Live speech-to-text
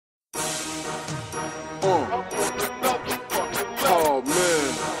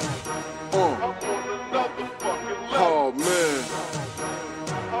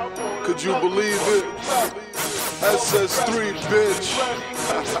SS3, bitch.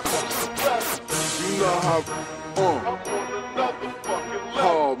 You know how,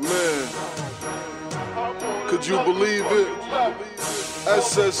 oh man, could you believe it?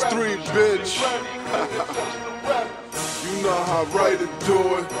 SS3, bitch. You know how right to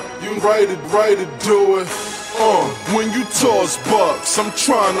do it. You right to do it. When you toss bucks, I'm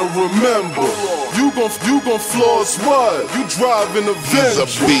trying to remember. You gon' floss what? You driving a Venture.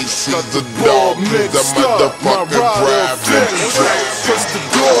 Got the ball mixed up, my rider Avenger. Cause the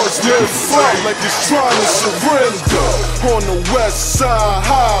doors lift up like it's trying to surrender. On the west side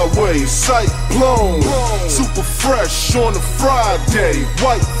highway, sight blown. Super fresh on a Friday,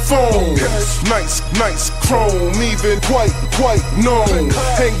 white phone. Nice chrome, even quite known.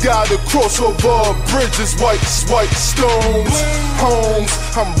 Ain't gotta cross over bridges, white stones. Homes,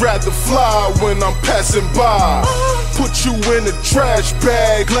 I'm rather fly when I'm passing by. Put you in a trash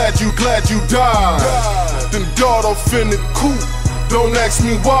bag, glad you died. Then dart off in the coupe, don't ask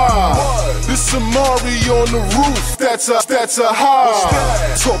me why. This Amari on the roof, that's a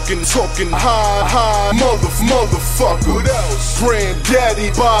high. Talking high, motherfucker.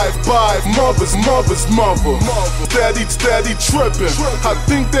 Granddaddy, five, mother's mother. Daddy trippin', I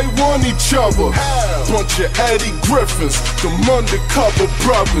think they want each other. Bunch of Eddie Griffins, them undercover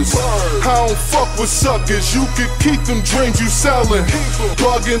brothers. I don't fuck with suckers, you could keep them dreams you sellin'.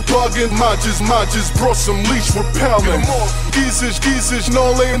 Buggin', my just brought some leash repellent. Geezers,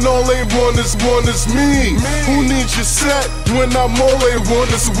 all they want is me. Who needs your set when I'm all they want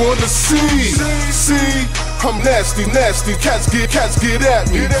to see? See, I'm nasty, cats get at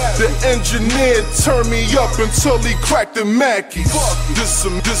me. The engineer turned me up until he cracked the Mackie. This a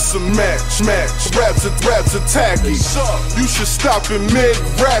match, raps are tacky. You should stop in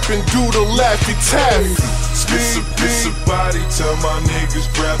mid-rap and do the Laffy Taffy. This a body, tell my niggas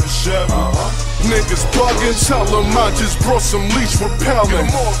grab a Chevy. Niggas buggin', tell them I just brought some leash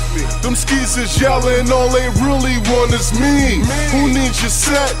repellent. Them skis is yellin', all they really want is me. Who needs your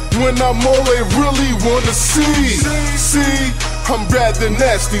set when I'm all they really wanna see? See, I'm rather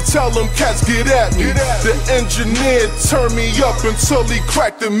nasty, tell them cats get at me. The engineer turned me up until he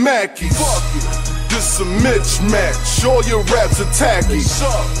cracked the Mackie. This a mismatch, all your raps are tacky.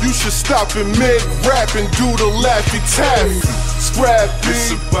 You should stop in mid-rap and do the Laffy Taffy. Scrappy.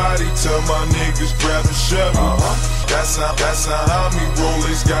 This a body, tell my niggas grab a Chevy. That's how me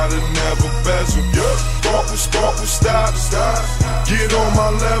rollers gotta never bezel. Spark with stop. Get on my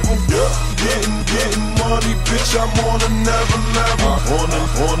level. Getting money, bitch, I'm on a never level. On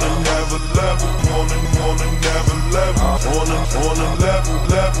a never level. On a never level. On a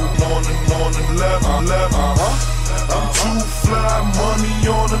level. I'm too fly, money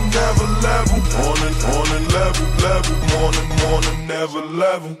on a never level. On a never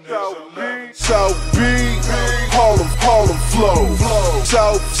level. South Beach, Harlem flow.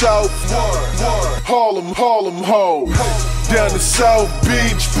 South, Harlem ho. Down to South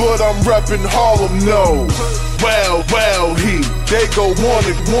Beach, but I'm reppin' Harlem no. Well, they go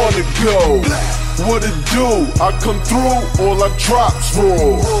wanna go. What it do? I come through, all I drop's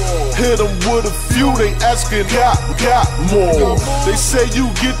raw. Hit them with a few, they asking, got more. They say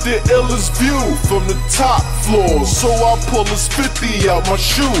you get the illest view from the top floor. So I pull this 50 out my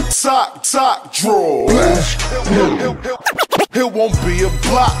shoe, sock drawer. It won't be a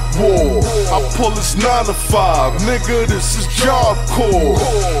block war. I pull this 9 to 5, nigga, this is job core.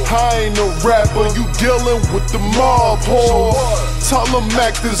 I ain't a rapper, you dealing with the mob whore. Tell them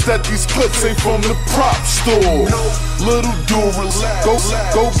actors that these clips ain't from the prop store. Little Durals,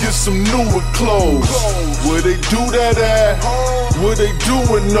 go get some newer clothes. Where they do that at? Where they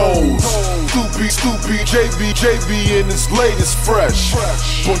doing those? Stoopy, JB in his latest fresh.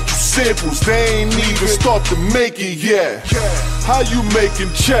 Bunch of samples, they ain't even start to make it yet. How you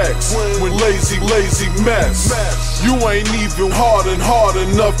making checks when lazy mess? You ain't even hard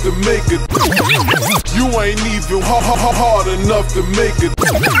enough to make it. You ain't even hard enough to make it.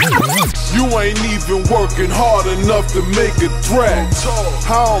 You ain't even working hard enough to make a threat.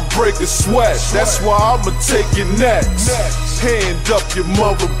 I don't break a sweat, that's why I'ma take it next. Hand up your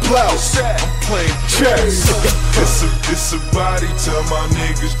mother blouse, I'm playing chess. It's a body, tell my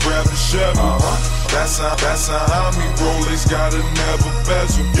niggas grab a Chevy. That's how me rollers gotta never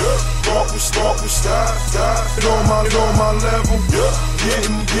bezel. Start with style. Get on my level.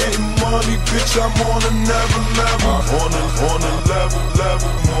 Getting money, bitch, I'm on a never level. On a level. On a level.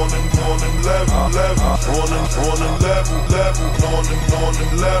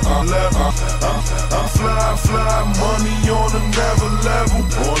 I'm fly, money on a never level.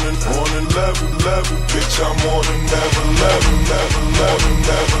 On a level, bitch, I'm on a never level.